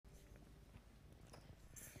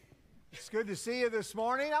It's good to see you this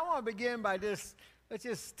morning. I want to begin by let's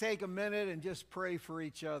just take a minute and just pray for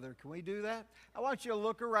each other. Can we do that? I want you to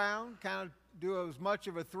look around, kind of do as much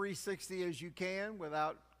of a 360 as you can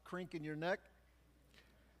without crinking your neck.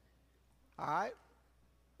 All right?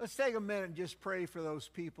 Let's take a minute and just pray for those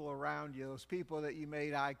people around you, those people that you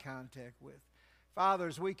made eye contact with. Father,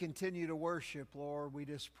 as we continue to worship, Lord, we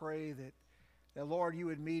just pray that Lord, you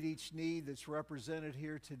would meet each need that's represented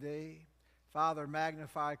here today. Father,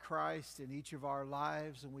 magnify Christ in each of our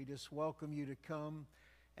lives, and we just welcome you to come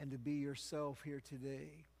and to be yourself here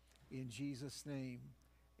today. In Jesus' name,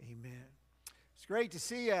 amen. It's great to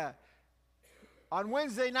see you. On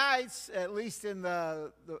Wednesday nights, at least in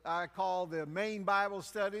the I call the main Bible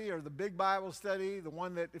study or the big Bible study, the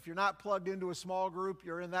one that if you're not plugged into a small group,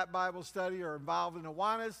 you're in that Bible study or involved in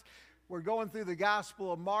Awanas. We're going through the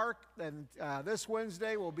Gospel of Mark, and this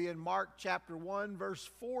Wednesday we'll be in Mark chapter 1, verse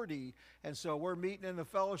 40. And so we're meeting in the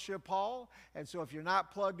fellowship hall. And so if you're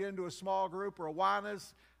not plugged into a small group or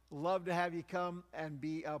Awanas, love to have you come and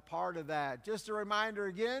be a part of that. Just a reminder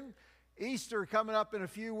again, Easter coming up in a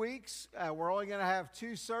few weeks. We're only going to have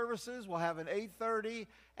 2 services. We'll have an 8:30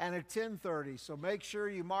 and a 10:30. So make sure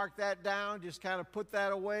you mark that down. Just kind of put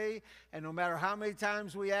that away. And no matter how many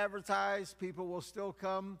times we advertise, people will still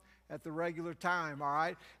come at the regular time, all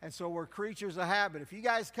right? And so we're creatures of habit. If you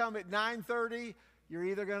guys come at 9:30, you're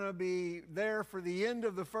either going to be there for the end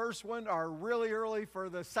of the first one or really early for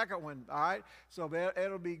the second one, all right? So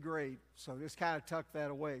it'll be great. So just kind of tuck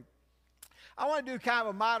that away. I want to do kind of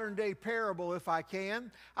a modern day parable if I can.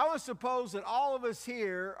 I want to suppose that all of us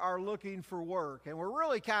here are looking for work, and we're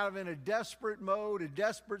really kind of in a desperate mode, a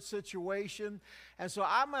desperate situation. And so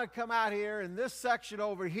I'm going to come out here in this section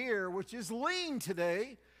over here, which is lean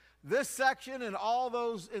today. This section and all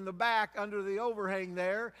those in the back under the overhang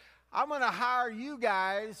there, I'm going to hire you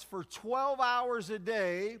guys for 12 hours a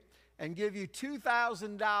day and give you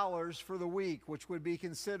 $2,000 for the week, which would be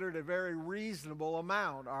considered a very reasonable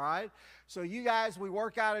amount, all right? So you guys, we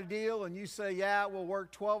work out a deal and you say, yeah, we'll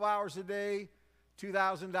work 12 hours a day,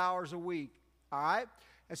 $2,000 a week, all right?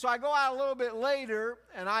 And so I go out a little bit later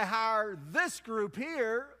and I hire this group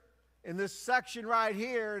here in this section right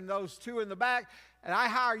here and those 2 in the back, and I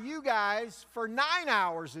hire you guys for 9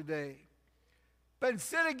 hours a day. But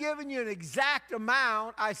instead of giving you an exact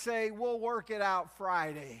amount, I say, we'll work it out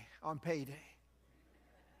Friday on payday.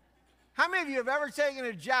 How many of you have ever taken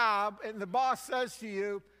a job and the boss says to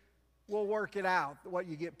you, we'll work it out, what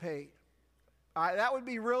you get paid? All right, that would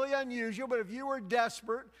be really unusual, but if you were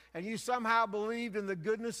desperate and you somehow believed in the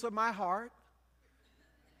goodness of my heart,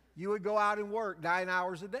 you would go out and work 9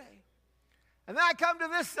 hours a day. And then I come to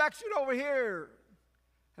this section over here,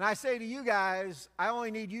 and I say to you guys, I only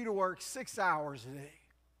need you to work 6 hours a day.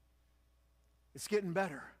 It's getting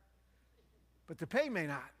better. But the pay may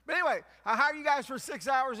not. But anyway, I hire you guys for 6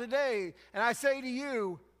 hours a day, and I say to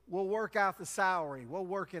you, we'll work out the salary. We'll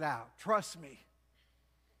work it out. Trust me.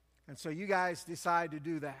 And so you guys decide to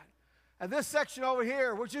do that. And this section over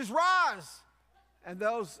here, which is Roz, and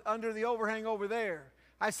those under the overhang over there,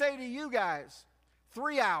 I say to you guys,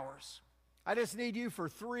 3 hours. I just need you for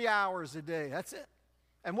 3 hours a day. That's it.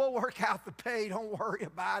 And we'll work out the pay. Don't worry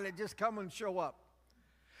about it. Just come and show up.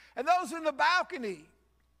 And those in the balcony,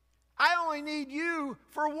 I only need you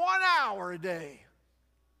for 1 hour a day.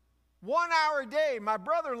 1 hour a day. My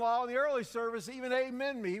brother-in-law in the early service even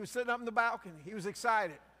amened me. He was sitting up in the balcony. He was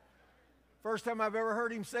excited. First time I've ever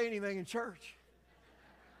heard him say anything in church.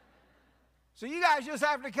 So you guys just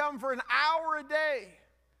have to come for an hour a day,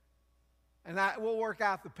 and we'll work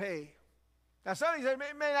out the pay. Now, some of you say,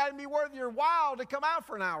 it may not be worth your while to come out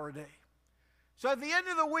for an hour a day. So at the end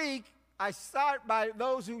of the week, I start by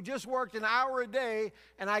those who just worked an hour a day,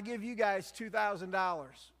 and I give you guys $2,000.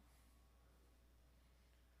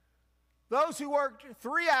 Those who worked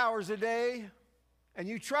 3 hours a day, and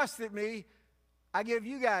you trusted me, I give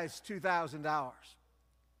you guys $2,000.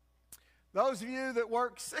 Those of you that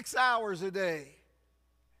work 6 hours a day,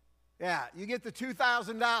 yeah, you get the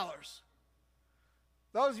 $2,000.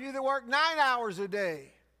 Those of you that work 9 hours a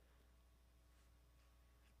day,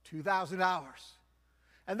 $2,000.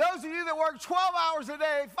 And those of you that work 12 hours a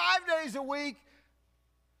day, 5 days a week,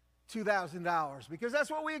 $2,000. Because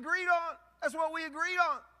that's what we agreed on. That's what we agreed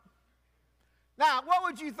on. Now, what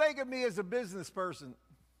would you think of me as a business person?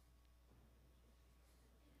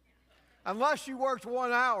 Unless you worked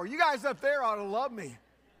 1 hour. You guys up there ought to love me.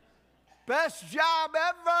 Best job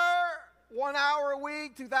ever. 1 hour a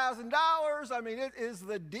week, $2,000. I mean, it is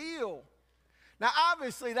the deal. Now,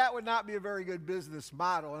 obviously, that would not be a very good business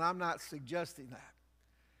model, and I'm not suggesting that.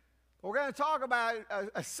 We're going to talk about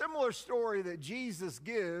a similar story that Jesus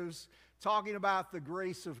gives talking about the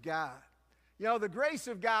grace of God. You know, the grace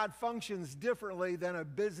of God functions differently than a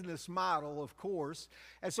business model, of course.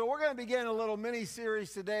 And so we're going to begin a little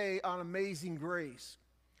mini-series today on Amazing Grace.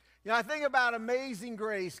 You know, I think about Amazing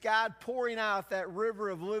Grace, God pouring out that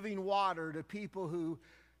river of living water to people who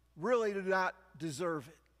really do not deserve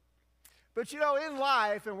it. But you know, in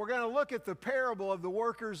life, and we're going to look at the parable of the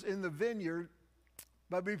workers in the vineyard,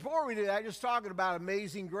 but before we do that, just talking about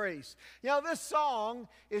Amazing Grace. You know, this song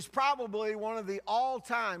is probably one of the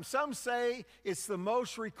all-time, some say it's the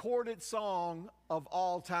most recorded song of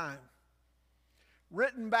all time.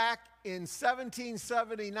 Written back in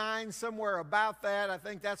 1779, somewhere about that. I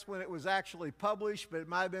think that's when it was actually published, but it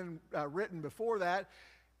might have been written before that.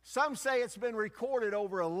 Some say it's been recorded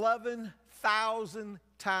over 11,000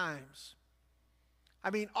 times. I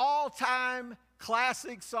mean, all-time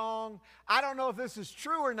classic song. I don't know if this is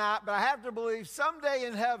true or not, but I have to believe someday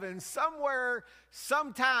in heaven, somewhere,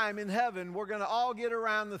 sometime in heaven, we're going to all get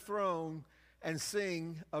around the throne and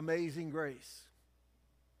sing Amazing Grace.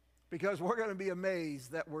 Because we're going to be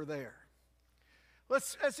amazed that we're there.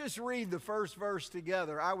 Let's just read the first verse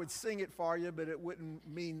together. I would sing it for you, but it wouldn't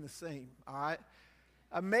mean the same, all right?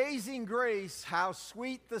 Amazing grace, how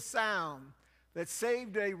sweet the sound that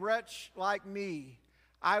saved a wretch like me.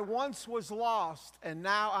 I once was lost, and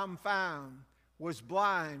now I'm found, was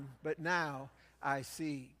blind, but now I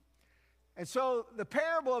see. And so the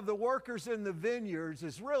parable of the workers in the vineyards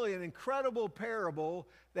is really an incredible parable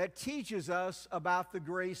that teaches us about the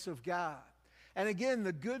grace of God. And again,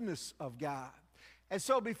 the goodness of God. And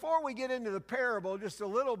so before we get into the parable, just a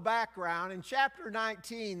little background. In chapter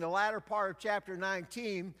 19, the latter part of chapter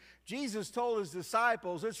 19, Jesus told his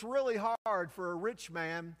disciples it's really hard for a rich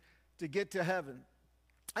man to get to heaven.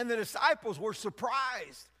 And the disciples were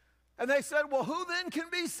surprised. And they said, well, who then can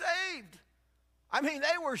be saved? I mean,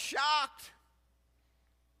 they were shocked.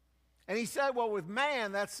 And he said, well, with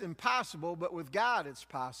man, that's impossible, but with God, it's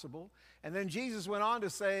possible. And then Jesus went on to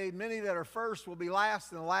say, many that are first will be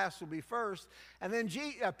last, and the last will be first. And then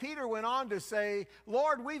Peter went on to say,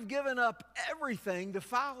 Lord, we've given up everything to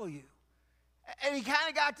follow you. And he kind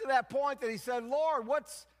of got to that point that he said, Lord,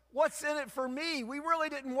 what's in it for me? We really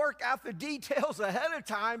didn't work out the details ahead of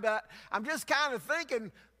time, but I'm just kind of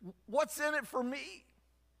thinking, what's in it for me?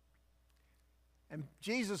 And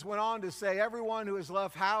Jesus went on to say, everyone who has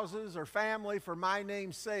left houses or family for my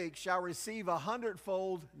name's sake shall receive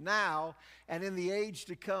 100-fold now and in the age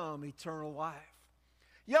to come eternal life.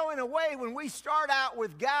 You know, in a way, when we start out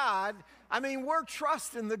with God, I mean, we're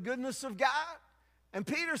trusting the goodness of God. And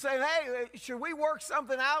Peter's saying, hey, should we work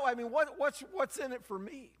something out? I mean, what's in it for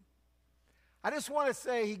me? I just want to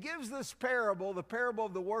say he gives this parable, the parable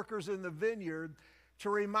of the workers in the vineyard, to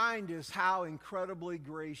remind us how incredibly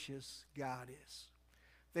gracious God is.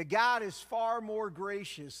 That God is far more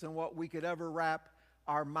gracious than what we could ever wrap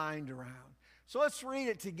our mind around. So let's read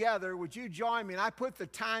it together. Would you join me? And I put the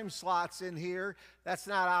time slots in here. That's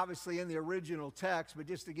not obviously in the original text, but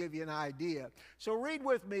just to give you an idea. So read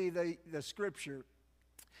with me the scripture.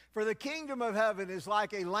 For the kingdom of heaven is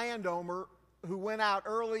like a landowner who went out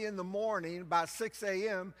early in the morning, about 6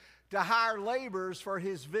 a.m., to hire laborers for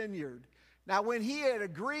his vineyard. Now, when he had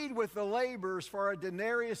agreed with the laborers for a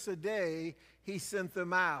denarius a day, he sent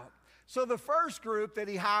them out. So the first group that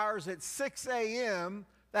he hires at 6 a.m.,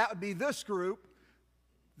 that would be this group,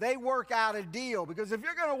 they work out a deal. Because if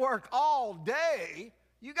you're going to work all day,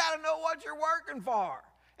 you got to know what you're working for.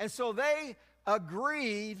 And so they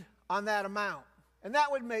agreed on that amount. And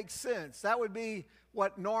that would make sense. That would be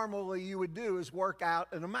what normally you would do, is work out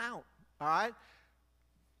an amount, all right?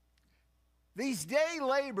 These day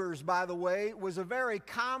laborers, by the way, was a very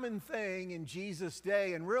common thing in Jesus'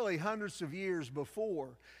 day and really hundreds of years before.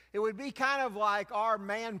 It would be kind of like our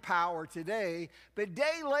manpower today, but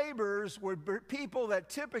day laborers were people that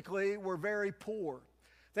typically were very poor.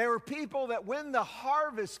 They were people that when the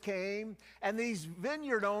harvest came and these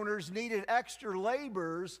vineyard owners needed extra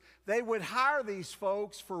laborers, they would hire these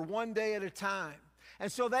folks for one day at a time.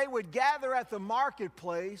 And so they would gather at the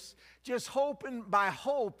marketplace, just hoping by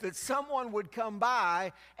hope that someone would come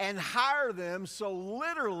by and hire them so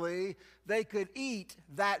literally they could eat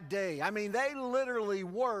that day. I mean, they literally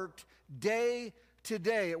worked day to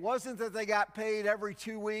day. It wasn't that they got paid every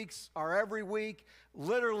 2 weeks or every week.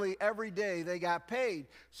 Literally every day they got paid.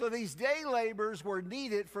 So these day laborers were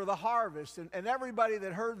needed for the harvest. And everybody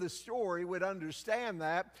that heard the story would understand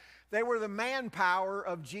that. They were the manpower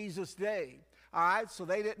of Jesus' day. All right, so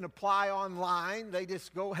they didn't apply online. They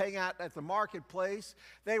just go hang out at the marketplace.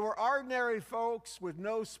 They were ordinary folks with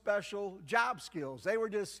no special job skills. They were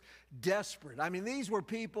just desperate. I mean, these were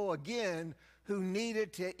people, again, who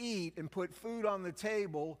needed to eat and put food on the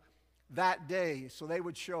table that day, so they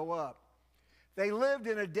would show up. They lived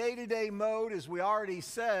in a day-to-day mode, as we already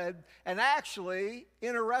said, and actually,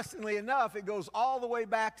 interestingly enough, it goes all the way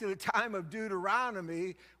back to the time of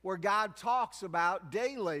Deuteronomy, where God talks about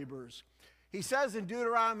day laborers. He says in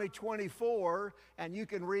Deuteronomy 24, and you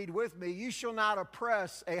can read with me, "You shall not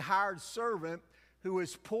oppress a hired servant who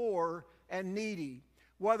is poor and needy,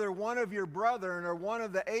 whether one of your brethren or one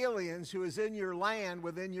of the aliens who is in your land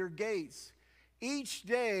within your gates. Each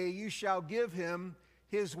day you shall give him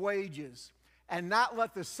his wages, and not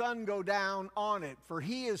let the sun go down on it. For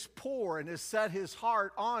he is poor and has set his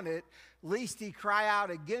heart on it, lest he cry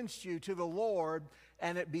out against you to the Lord,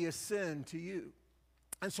 and it be a sin to you."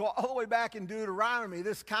 And so all the way back in Deuteronomy,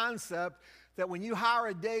 this concept that when you hire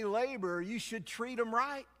a day laborer, you should treat them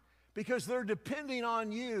right, because they're depending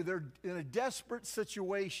on you. They're in a desperate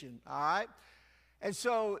situation, all right? And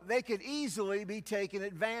so they could easily be taken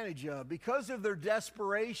advantage of. Because of their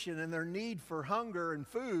desperation and their need for hunger and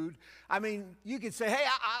food, I mean, you could say, "Hey,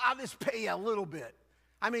 I'll just pay you a little bit."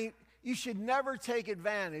 I mean, you should never take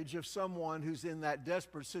advantage of someone who's in that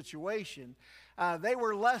desperate situation. They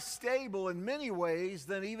were less stable in many ways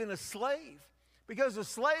than even a slave. Because a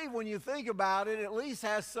slave, when you think about it, at least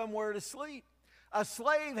has somewhere to sleep. A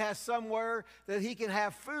slave has somewhere that he can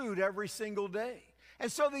have food every single day.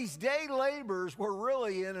 And so these day laborers were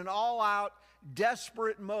really in an all-out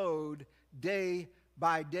desperate mode day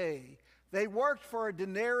by day. They worked for a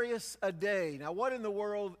denarius a day. Now, what in the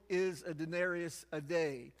world is a denarius a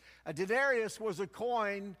day? A denarius was a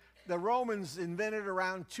coin the Romans invented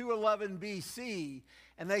around 211 BC.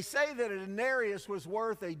 And they say that a denarius was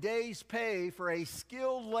worth a day's pay for a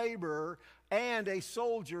skilled laborer and a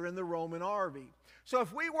soldier in the Roman army. So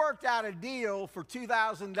if we worked out a deal for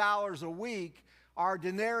 $2,000 a week, our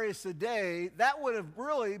denarius a day, that would have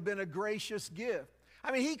really been a gracious gift.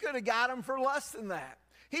 I mean, he could have got them for less than that.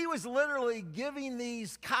 He was literally giving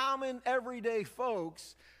these common everyday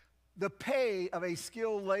folks the pay of a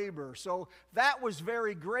skilled laborer. So that was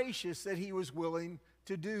very gracious that he was willing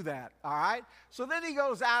to do that, all right? So then he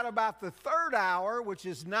goes out about the third hour, which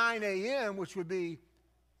is 9 a.m., which would be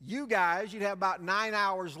you guys. You'd have about 9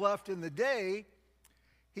 hours left in the day.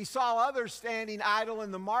 He saw others standing idle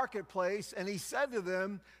in the marketplace, and he said to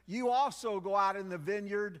them, "You also go out in the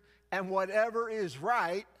vineyard, and whatever is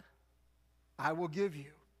right, I will give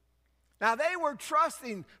you." Now, they were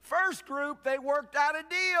trusting. First group, they worked out a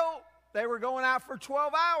deal. They were going out for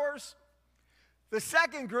 12 hours. The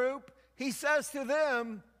second group, he says to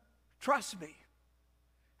them, "Trust me."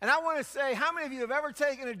 And I want to say, how many of you have ever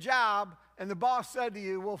taken a job and the boss said to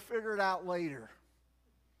you, "We'll figure it out later"?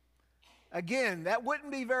 Again, that wouldn't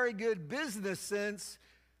be very good business sense,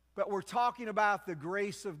 but we're talking about the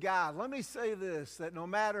grace of God. Let me say this, that no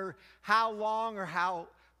matter how long or how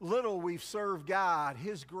little we've served God,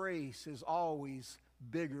 His grace is always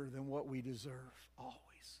bigger than what we deserve, always.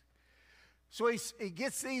 So he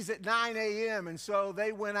gets these at 9 a.m., and so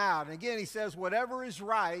they went out. And again, he says, "Whatever is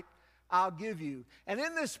right, I'll give you." And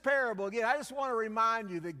in this parable, again, I just want to remind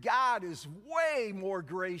you that God is way more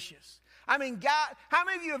gracious. I mean, God, how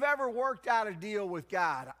many of you have ever worked out a deal with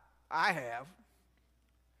God? I have.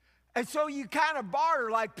 And so you kind of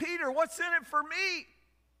barter like, "Peter, what's in it for me?"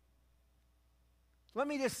 Let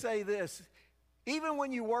me just say this. Even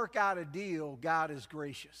when you work out a deal, God is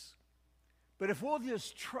gracious. But if we'll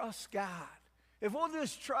just trust God, if we'll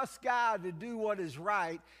just trust God to do what is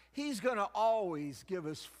right, He's going to always give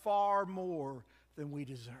us far more than we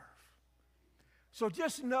deserve. So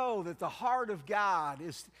just know that the heart of God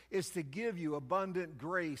is to give you abundant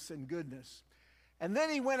grace and goodness. And then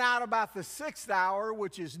he went out about the 6th hour,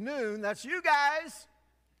 which is noon. That's you guys,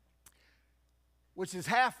 which is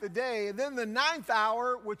half the day. And then the 9th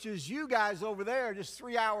hour, which is you guys over there, just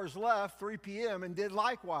 3 hours left, 3 p.m., and did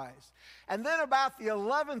likewise. And then about the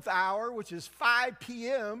 11th hour, which is 5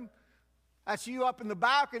 p.m., that's you up in the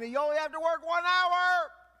balcony. You only have to work 1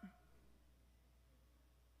 hour.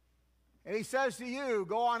 And he says to you,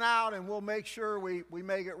 "Go on out and we'll make sure we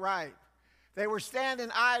make it right." They were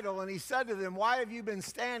standing idle, and he said to them, "Why have you been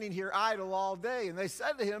standing here idle all day?" And they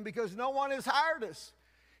said to him, "Because no one has hired us."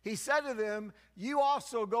 He said to them, "You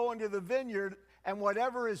also go into the vineyard, and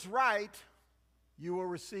whatever is right, you will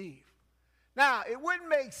receive." Now, it wouldn't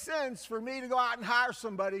make sense for me to go out and hire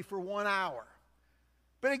somebody for 1 hour.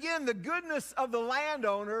 But again, the goodness of the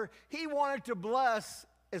landowner, he wanted to bless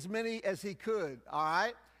as many as he could, all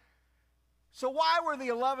right? So why were the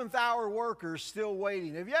 11th hour workers still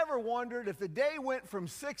waiting? Have you ever wondered if the day went from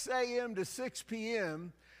 6 a.m. to 6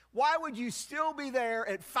 p.m., why would you still be there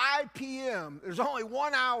at 5 p.m.? There's only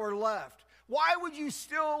 1 hour left. Why would you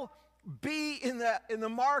still be in the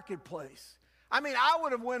marketplace? I mean, I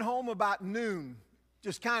would have went home about noon,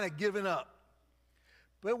 just kind of giving up.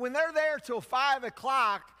 But when they're there till 5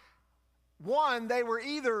 o'clock, one, they were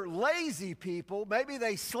either lazy people, maybe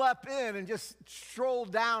they slept in and just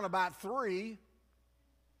strolled down about 3,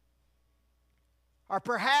 or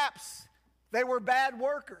perhaps they were bad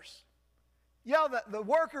workers. You know, the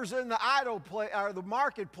workers in the or the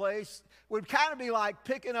marketplace would kind of be like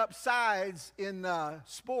picking up sides in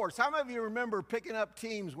sports. How many of you remember picking up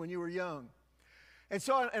teams when you were young? And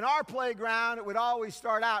so in our playground, it would always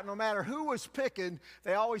start out, no matter who was picking,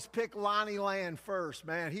 they always picked Lonnie Land first.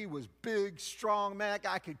 Man, he was big, strong. Man, that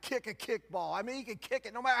guy could kick a kickball. I mean, he could kick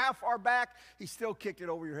it no matter how far back, he still kicked it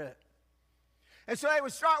over your head. And so they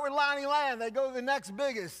would start with Lonnie Land. They'd go to the next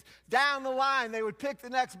biggest. Down the line, they would pick the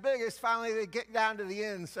next biggest. Finally, they'd get down to the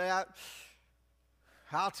end and say,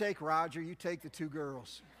 I'll take Roger. You take the 2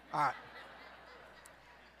 girls. All right.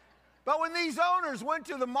 But when these owners went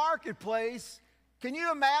to the marketplace, can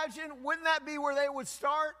you imagine? Wouldn't that be where they would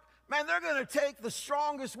start? Man, they're going to take the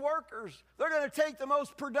strongest workers. They're going to take the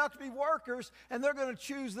most productive workers, and they're going to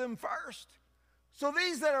choose them first. So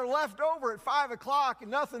these that are left over at 5 o'clock,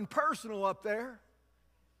 and nothing personal up there,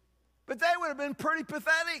 but they would have been pretty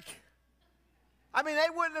pathetic. I mean, they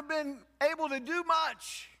wouldn't have been able to do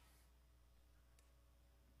much.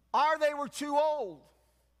 Or they were too old.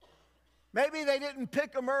 Maybe they didn't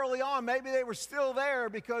pick them early on. Maybe they were still there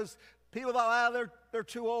because people thought, they're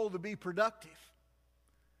too old to be productive.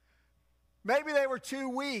 Maybe they were too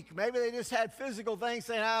weak. Maybe they just had physical things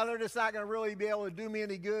saying, they're just not going to really be able to do me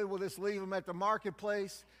any good. We'll just leave them at the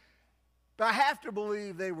marketplace. But I have to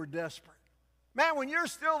believe they were desperate. Man, when you're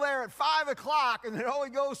still there at 5 o'clock and it only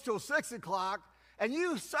goes till 6 o'clock, and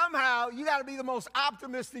you got to be the most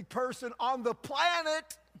optimistic person on the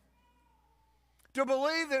planet to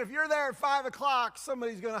believe that if you're there at 5 o'clock,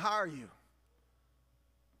 somebody's going to hire you.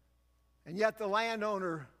 And yet the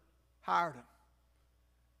landowner hired him.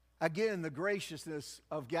 Again, the graciousness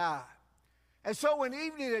of God. And so when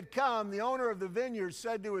evening had come, the owner of the vineyard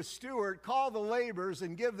said to his steward, call the laborers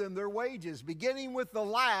and give them their wages, beginning with the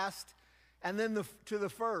last and then to the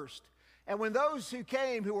first. And when those who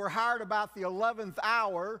came who were hired about the 11th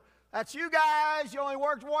hour, that's you guys, you only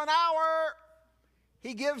worked 1 hour,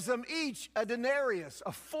 he gives them each a denarius,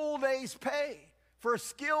 a full day's pay for a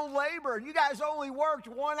skilled labor. You guys only worked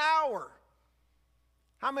 1 hour.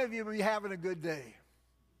 How many of you will be having a good day?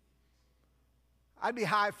 I'd be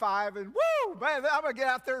high-fiving, woo, man, I'm going to get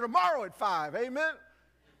out there tomorrow at 5, amen?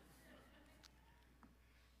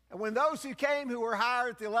 And when those who came who were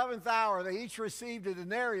hired at the 11th hour, they each received a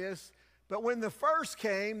denarius, but when the first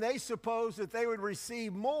came, they supposed that they would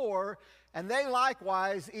receive more, and they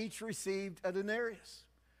likewise each received a denarius.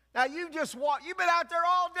 Now, you've been out there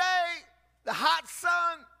all day, the hot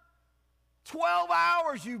sun, 12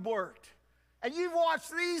 hours you've worked, and you've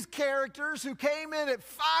watched these characters who came in at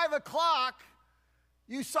 5 o'clock.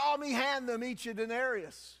 You saw me hand them each a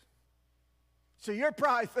denarius. So you're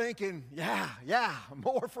probably thinking, yeah,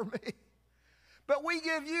 more for me. But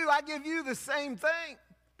I give you the same thing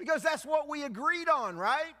because that's what we agreed on,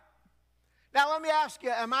 right? Now let me ask you,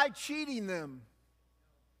 am I cheating them?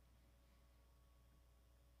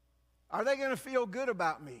 Are they going to feel good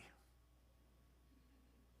about me?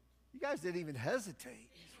 You guys didn't even hesitate.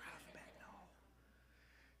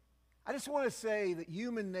 I just want to say that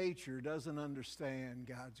human nature doesn't understand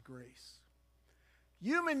God's grace.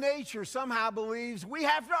 Human nature somehow believes we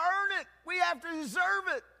have to earn it. We have to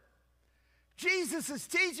deserve it. Jesus is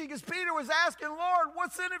teaching as Peter was asking, Lord,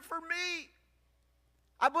 what's in it for me?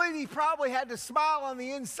 I believe he probably had to smile on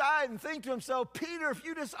the inside and think to himself, Peter, if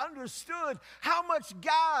you just understood how much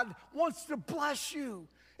God wants to bless you,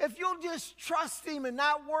 if you'll just trust him and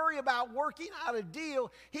not worry about working out a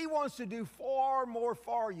deal, he wants to do far more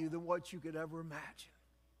for you than what you could ever imagine.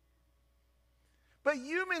 But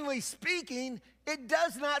humanly speaking, it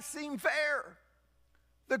does not seem fair.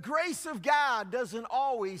 The grace of God doesn't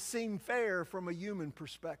always seem fair from a human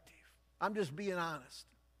perspective. I'm just being honest.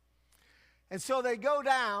 And so they go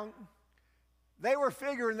down. They were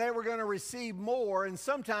figuring they were going to receive more, and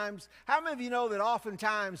sometimes, how many of you know that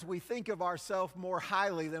oftentimes we think of ourselves more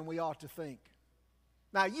highly than we ought to think?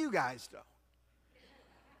 Now, you guys don't.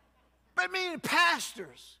 But I mean,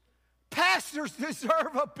 pastors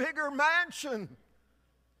deserve a bigger mansion.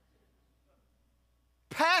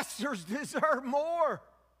 Pastors deserve more.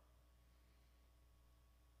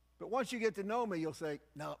 But once you get to know me, you'll say,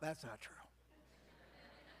 no, that's not true.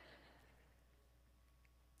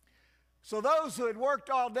 So those who had worked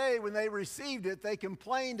all day, when they received it, they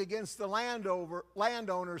complained against the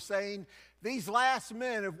landowner, saying, these last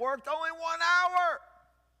men have worked only 1 hour.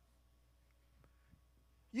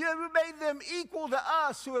 You have made them equal to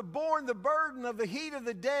us who have borne the burden of the heat of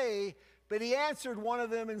the day, But he answered one of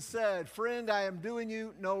them and said, Friend, I am doing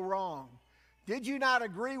you no wrong. Did you not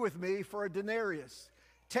agree with me for a denarius?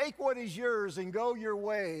 Take what is yours and go your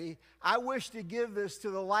way. I wish to give this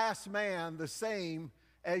to the last man the same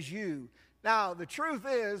as you. Now, the truth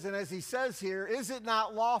is, and as he says here, is it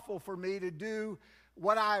not lawful for me to do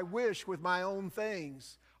what I wish with my own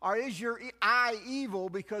things? Or is your eye evil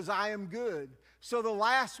because I am good? So the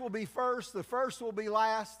last will be first, the first will be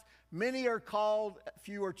last. Many are called,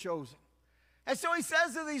 few are chosen. And so he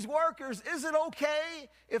says to these workers, is it okay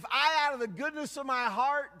if I, out of the goodness of my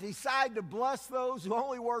heart, decide to bless those who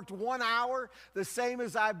only worked 1 hour, the same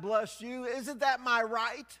as I blessed you? Isn't that my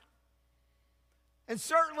right? And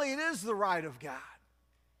certainly it is the right of God.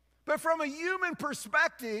 But from a human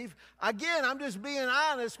perspective, again, I'm just being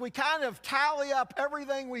honest, we kind of tally up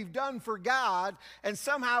everything we've done for God, and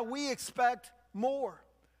somehow we expect more.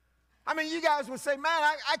 I mean, you guys would say, man,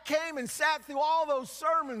 I came and sat through all those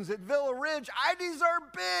sermons at Villa Ridge. I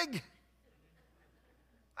deserve big.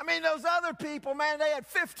 I mean, those other people, man, they had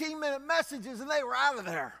 15-minute messages and they were out of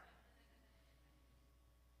there.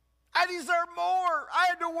 I deserve more. I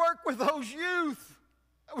had to work with those youth.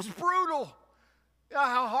 It was brutal. You know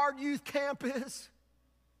how hard youth camp is?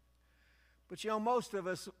 But you know, most of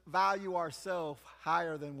us value ourselves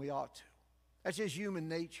higher than we ought to. That's just human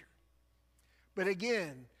nature. But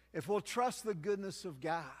again, if we'll trust the goodness of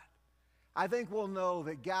God, I think we'll know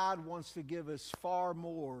that God wants to give us far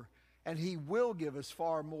more, and He will give us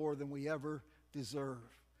far more than we ever deserve.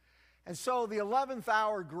 And so the 11th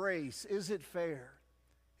hour grace, is it fair?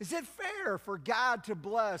 Is it fair for God to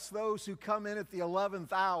bless those who come in at the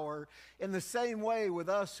 11th hour in the same way with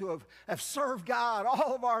us who have served God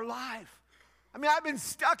all of our life? I mean, I've been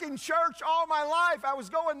stuck in church all my life. I was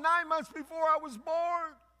going 9 months before I was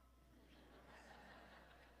born.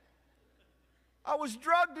 I was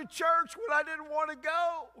drugged to church when I didn't want to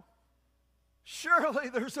go. Surely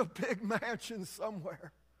there's a big mansion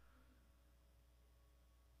somewhere.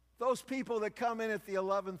 Those people that come in at the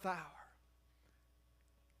 11th hour,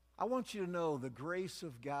 I want you to know the grace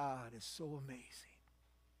of God is so amazing.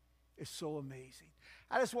 It's so amazing.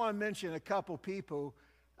 I just want to mention a couple people.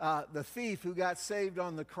 The thief who got saved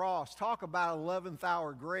on the cross. Talk about 11th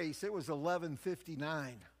hour grace. It was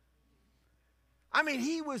 11:59. I mean,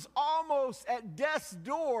 he was almost at death's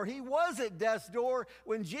door. He was at death's door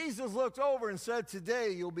when Jesus looked over and said,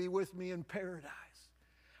 today you'll be with me in paradise.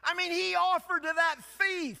 I mean, he offered to that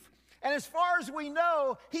thief. And as far as we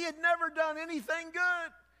know, he had never done anything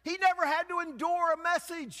good. He never had to endure a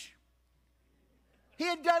message. He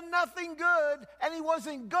had done nothing good, and he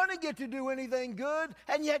wasn't going to get to do anything good,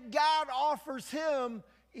 and yet God offers him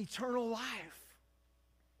eternal life.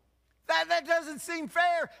 That doesn't seem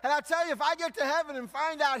fair. And I tell you, if I get to heaven and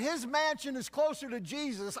find out his mansion is closer to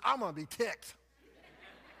Jesus, I'm going to be ticked.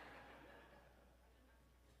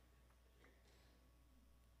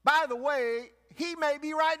 By the way, he may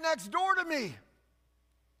be right next door to me.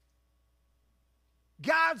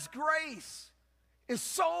 God's grace is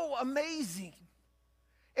so amazing.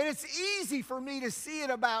 And it's easy for me to see it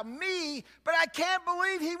about me, but I can't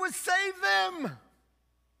believe he would save them.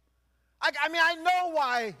 I mean, I know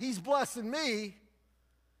why he's blessing me,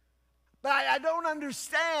 but I don't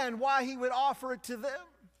understand why he would offer it to them.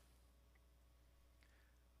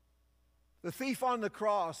 The thief on the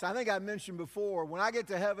cross, I think I mentioned before, when I get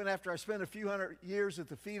to heaven after I spend a few hundred years at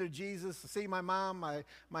the feet of Jesus, to see my mom,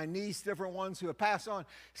 my niece, different ones who have passed on,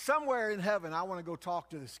 somewhere in heaven I want to go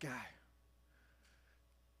talk to this guy.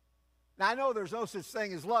 Now, I know there's no such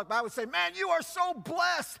thing as luck, but I would say, man, you are so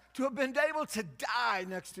blessed to have been able to die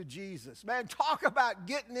next to Jesus. Man, talk about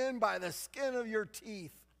getting in by the skin of your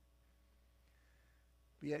teeth.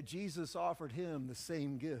 But yet Jesus offered him the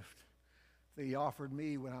same gift that he offered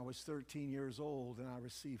me when I was 13 years old and I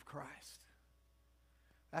received Christ.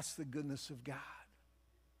 That's the goodness of God.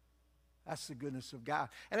 That's the goodness of God.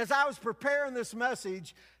 And as I was preparing this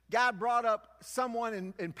message, God brought up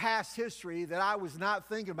someone in past history that I was not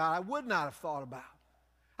thinking about. I would not have thought about.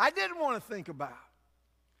 I didn't want to think about.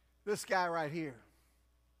 This guy right here.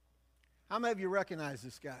 How many of you recognize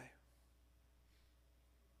this guy?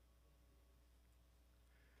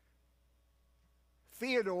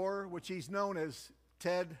 Theodore, which he's known as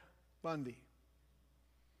Ted Bundy.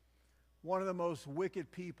 One of the most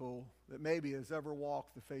wicked people that maybe has ever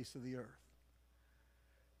walked the face of the earth.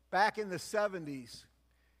 Back in the 70s,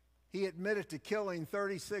 he admitted to killing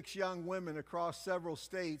 36 young women across several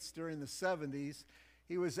states during the 70s.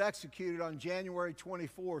 He was executed on January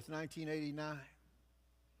 24th, 1989.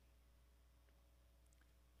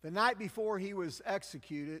 The night before he was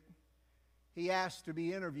executed, he asked to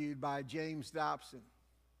be interviewed by James Dobson.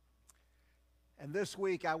 And this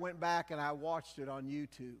week I went back and I watched it on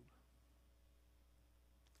YouTube.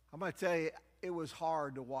 I'm going to tell you, it was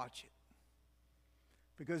hard to watch it.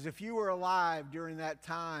 Because if you were alive during that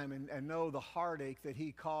time and know the heartache that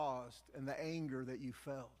he caused and the anger that you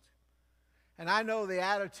felt. And I know the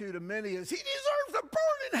attitude of many is, he deserves to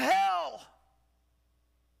burn in hell.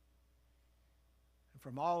 And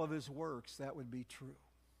from all of his works, that would be true.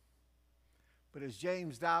 But as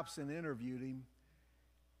James Dobson interviewed him,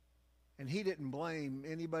 and he didn't blame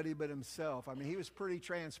anybody but himself. I mean, he was pretty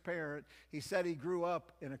transparent. He said he grew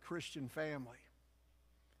up in a Christian family.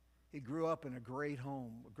 He grew up in a great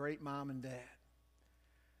home, a great mom and dad.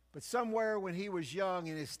 But somewhere when he was young,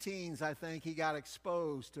 in his teens, I think, he got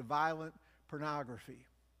exposed to violent pornography.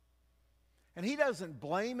 And he doesn't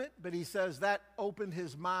blame it, but he says that opened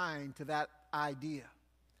his mind to that idea.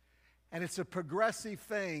 And it's a progressive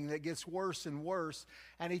thing that gets worse and worse.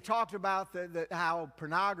 And he talked about how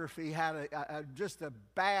pornography had just a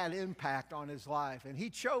bad impact on his life. And he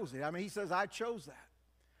chose it. I mean, he says, I chose that.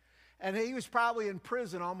 And he was probably in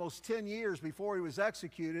prison almost 10 years before he was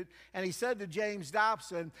executed. And he said to James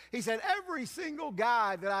Dobson, he said, every single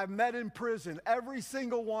guy that I've met in prison, every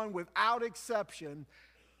single one without exception,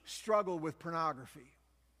 struggled with pornography.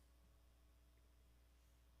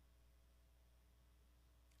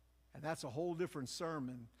 And that's a whole different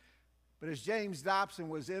sermon. But as James Dobson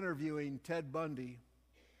was interviewing Ted Bundy,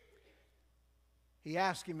 he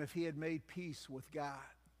asked him if he had made peace with God.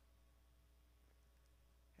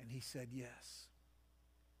 And he said yes.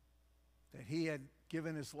 That he had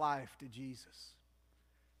given his life to Jesus.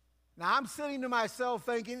 Now I'm sitting to myself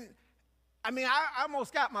thinking, I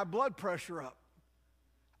almost got my blood pressure up.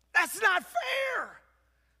 That's not fair.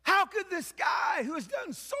 How could this guy who has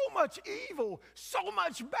done so much evil, so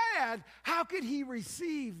much bad, how could he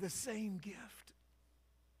receive the same gift?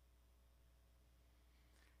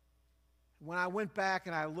 When I went back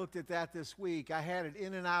and I looked at that this week, I had it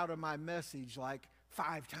in and out of my message like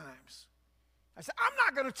 5 times. I said, I'm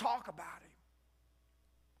not going to talk about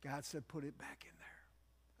him. God said, put it back in there.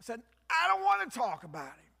 I said, I don't want to talk about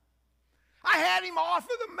him. I had him off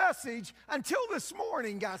of the message until this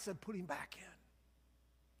morning. God said, put him back in.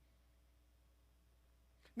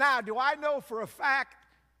 Now, do I know for a fact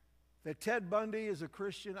that Ted Bundy is a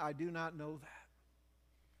Christian? I do not know that.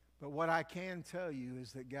 But what I can tell you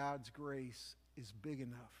is that God's grace is big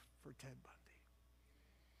enough for Ted Bundy.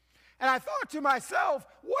 And I thought to myself,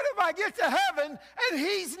 what if I get to heaven and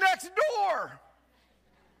he's next door?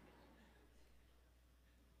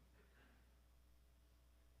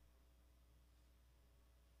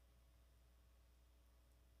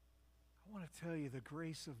 I want to tell you, the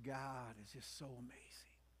grace of God is just so amazing.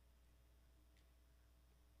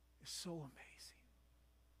 It's so amazing.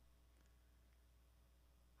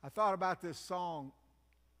 I thought about this song,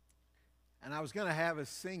 and I was going to have us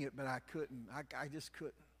sing it, but I couldn't. I just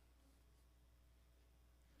couldn't.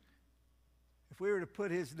 If we were to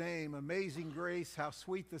put his name, Amazing Grace, how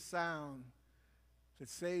sweet the sound that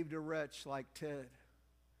saved a wretch like Ted.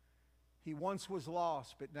 He once was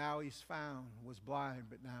lost, but now he's found, was blind,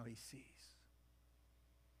 but now he sees.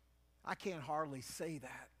 I can't hardly say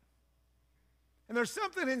that. And there's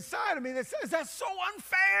something inside of me that says that's so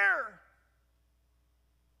unfair.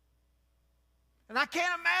 And I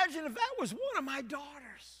can't imagine if that was one of my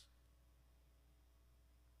daughters.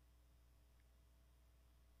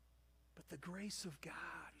 But the grace of God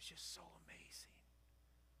is just so amazing.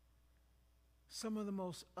 Some of the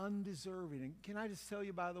most undeserving. And can I just tell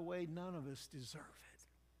you, by the way, none of us deserve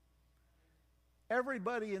it.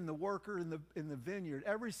 Everybody in the worker in the vineyard,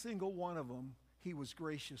 every single one of them, he was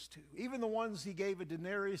gracious to. Even the ones he gave a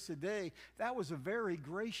denarius a day, that was a very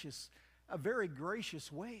gracious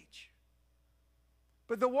wage.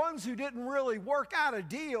 But the ones who didn't really work out a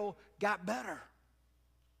deal got better.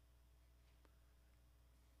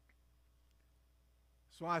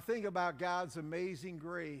 So when I think about God's amazing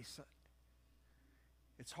grace,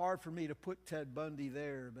 it's hard for me to put Ted Bundy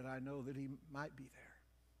there, but I know that he might be there.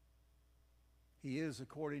 He is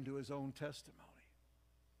according to his own testimony.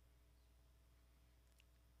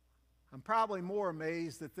 I'm probably more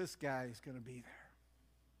amazed that this guy is going to be there.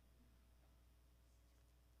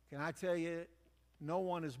 Can I tell you, no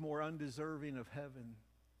one is more undeserving of heaven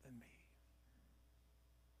than me.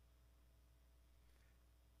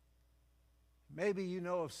 Maybe you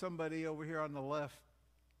know of somebody over here on the left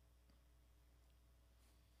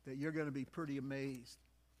that you're going to be pretty amazed.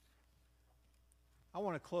 I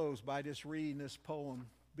want to close by just reading this poem.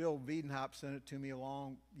 Bill Wiedenhop sent it to me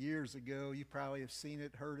years ago. You probably have seen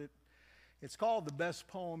it, heard it. It's called The Best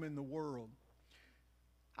Poem in the World.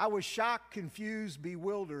 I was shocked, confused,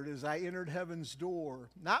 bewildered as I entered heaven's door,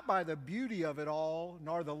 not by the beauty of it all,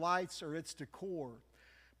 nor the lights or its decor,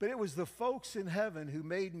 but it was the folks in heaven who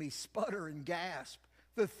made me sputter and gasp.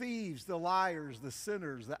 The thieves, the liars, the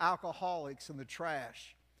sinners, the alcoholics, and the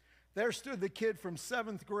trash. There stood the kid from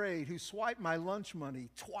 7th grade who swiped my lunch money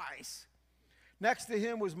twice. Next to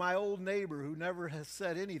him was my old neighbor who never has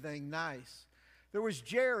said anything nice. There was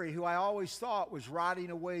Jerry, who I always thought was rotting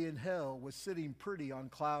away in hell, was sitting pretty on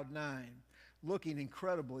cloud 9, looking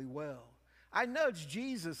incredibly well. I nudged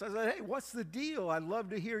Jesus. I said, hey, what's the deal? I'd love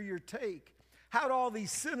to hear your take. How'd all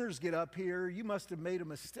these sinners get up here? You must have made a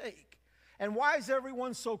mistake. And why is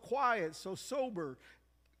everyone so quiet, so sober?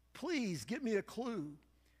 Please give me a clue.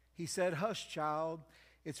 He said, hush, child.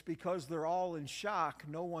 It's because they're all in shock.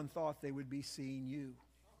 No one thought they would be seeing you.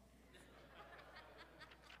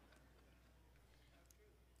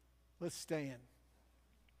 Let's stand.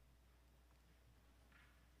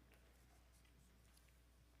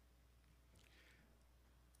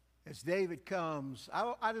 As David comes,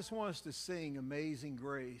 I just want us to sing Amazing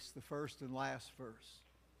Grace, the first and last verse.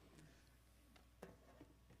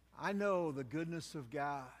 I know the goodness of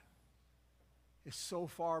God is so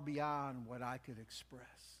far beyond what I could express.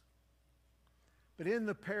 But in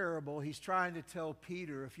the parable, he's trying to tell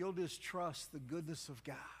Peter, if you'll just trust the goodness of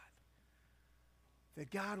God, that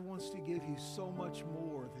God wants to give you so much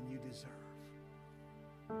more than you deserve.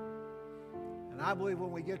 And I believe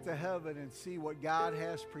when we get to heaven and see what God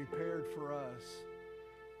has prepared for us,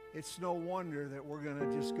 it's no wonder that we're going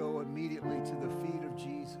to just go immediately to the feet of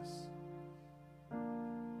Jesus.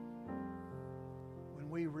 When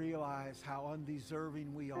we realize how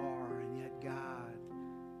undeserving we are, and yet God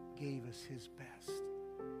gave us his best.